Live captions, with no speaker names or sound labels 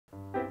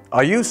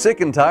Are you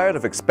sick and tired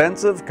of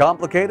expensive,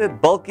 complicated,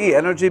 bulky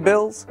energy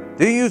bills?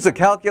 Do you use a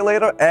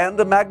calculator and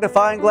a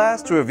magnifying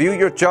glass to review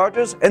your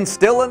charges and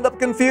still end up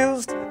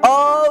confused?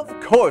 Of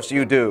course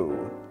you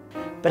do.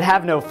 But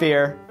have no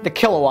fear, the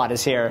Kilowatt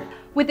is here.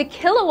 With the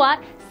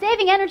Kilowatt,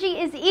 saving energy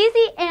is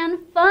easy and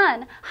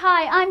fun.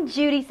 Hi, I'm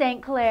Judy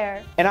St.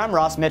 Clair. And I'm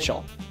Ross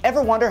Mitchell.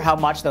 Ever wonder how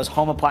much those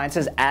home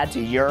appliances add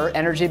to your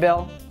energy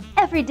bill?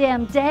 Every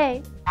damn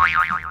day.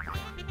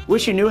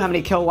 Wish you knew how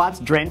many kilowatts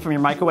drain from your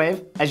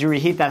microwave as you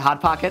reheat that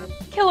Hot Pocket?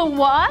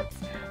 Kilowatts?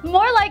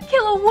 More like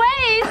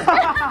kiloways!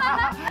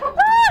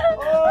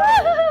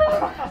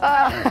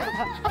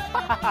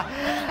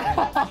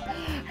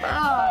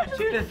 Oh,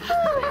 Judith.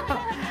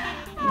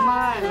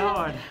 My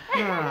Lord.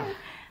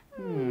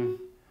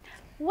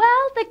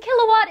 Well, the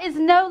Kilowatt is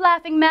no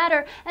laughing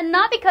matter, and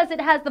not because it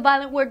has the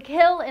violent word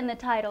kill in the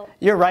title.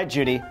 You're right,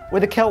 Judy.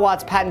 With the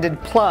Kilowatt's patented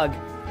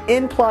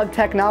in-plug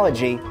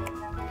technology,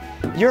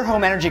 your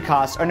home energy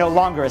costs are no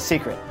longer a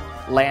secret.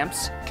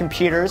 Lamps,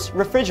 computers,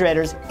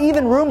 refrigerators,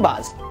 even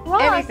Roombas.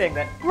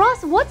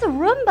 Ross, what's a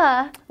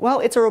Roomba? Well,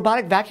 it's a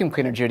robotic vacuum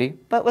cleaner, Judy,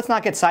 but let's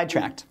not get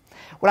sidetracked.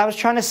 What I was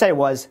trying to say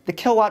was, the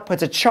Kilowatt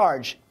puts a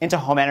charge into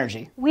home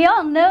energy. We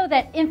all know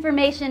that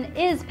information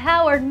is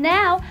power.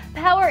 Now,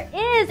 power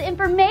is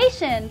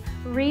information.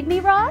 Read me,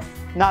 Ross?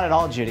 Not at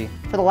all, Judy.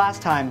 For the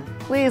last time,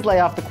 please lay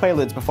off the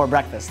Quaaludes before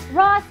breakfast.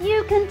 Ross,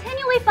 you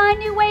continually find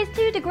new ways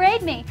to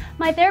degrade me.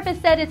 My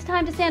therapist said it's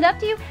time to stand up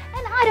to you,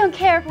 and I don't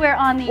care if we're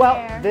on the air.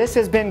 Well, this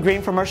has been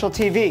Greenfomercial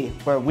TV,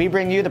 where we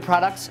bring you the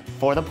products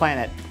for the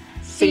planet.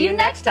 See you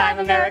next time,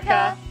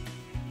 America.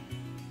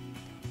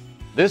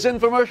 This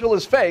infomercial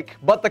is fake,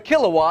 but the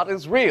Kilowatt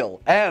is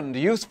real and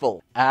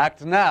useful.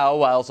 Act now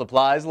while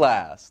supplies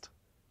last.